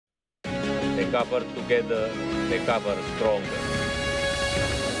they cover together, they cover stronger.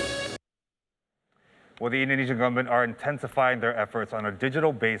 Well, the Indonesian government are intensifying their efforts on a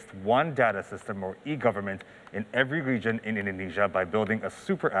digital-based one data system or e-government in every region in Indonesia by building a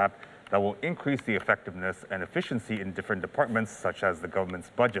super app that will increase the effectiveness and efficiency in different departments such as the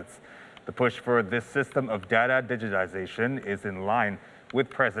government's budgets. The push for this system of data digitization is in line with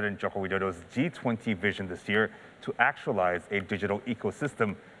President Joko Widodo's G20 vision this year to actualize a digital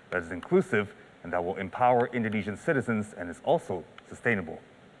ecosystem that is inclusive and that will empower Indonesian citizens and is also sustainable.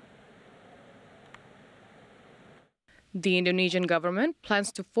 The Indonesian government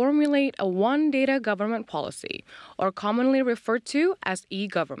plans to formulate a one data government policy, or commonly referred to as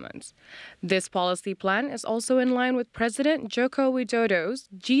e-government. This policy plan is also in line with President Joko Widodo's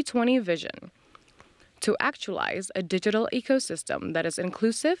G20 vision to actualize a digital ecosystem that is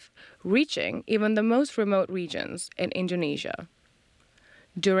inclusive, reaching even the most remote regions in Indonesia.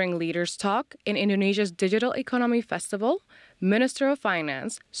 During Leaders' Talk in Indonesia's Digital Economy Festival, Minister of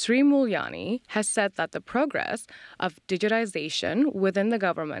Finance Sri Mulyani has said that the progress of digitization within the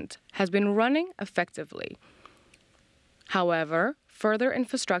government has been running effectively. However, further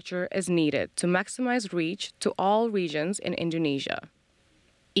infrastructure is needed to maximize reach to all regions in Indonesia.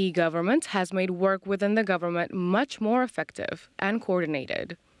 E-government has made work within the government much more effective and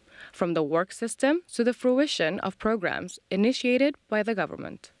coordinated, from the work system to the fruition of programs initiated by the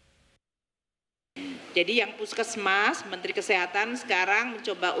government. Jadi yang puskesmas, Menteri Kesehatan sekarang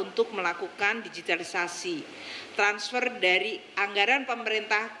mencoba untuk melakukan digitalisasi, transfer dari anggaran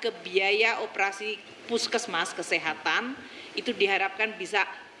pemerintah ke biaya operasi puskesmas kesehatan, itu diharapkan bisa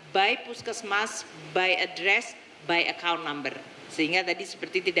by puskesmas, by address, by account number. Sehingga tadi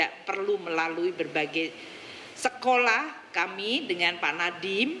seperti tidak perlu melalui berbagai sekolah. Kami dengan Pak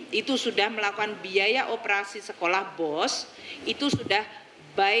Nadiem itu sudah melakukan biaya operasi sekolah BOS, itu sudah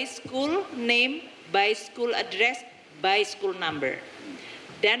by school name, by school address, by school number.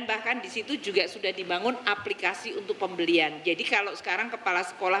 Dan bahkan di situ juga sudah dibangun aplikasi untuk pembelian. Jadi kalau sekarang kepala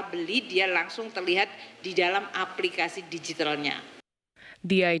sekolah beli, dia langsung terlihat di dalam aplikasi digitalnya.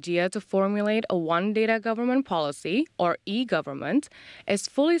 The idea to formulate a one data government policy, or e-government, is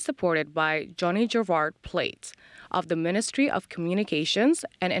fully supported by Johnny Gerard Plate of the Ministry of Communications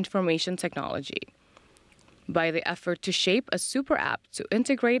and Information Technology, by the effort to shape a super app to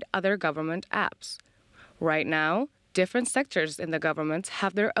integrate other government apps. Right now, different sectors in the government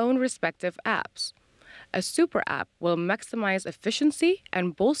have their own respective apps. A super app will maximize efficiency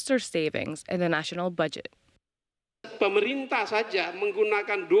and bolster savings in the national budget. Pemerintah saja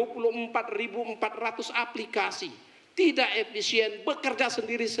menggunakan 24.400 aplikasi, tidak efisien, bekerja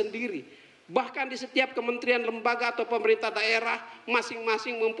sendiri-sendiri. Bahkan di setiap kementerian, lembaga atau pemerintah daerah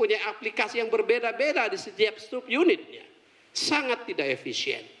masing-masing mempunyai aplikasi yang berbeda-beda di setiap subunitnya. Sangat tidak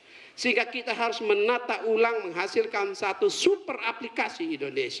efisien. Sehingga kita harus menata ulang menghasilkan satu super aplikasi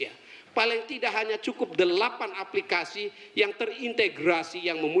Indonesia. Paling tidak hanya cukup 8 aplikasi yang terintegrasi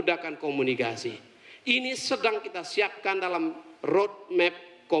yang memudahkan komunikasi. Ini sedang kita siapkan dalam roadmap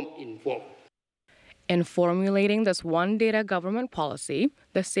Kominfo. In formulating this one data government policy,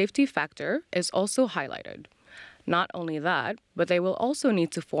 the safety factor is also highlighted. Not only that, but they will also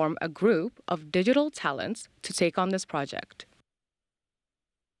need to form a group of digital talents to take on this project.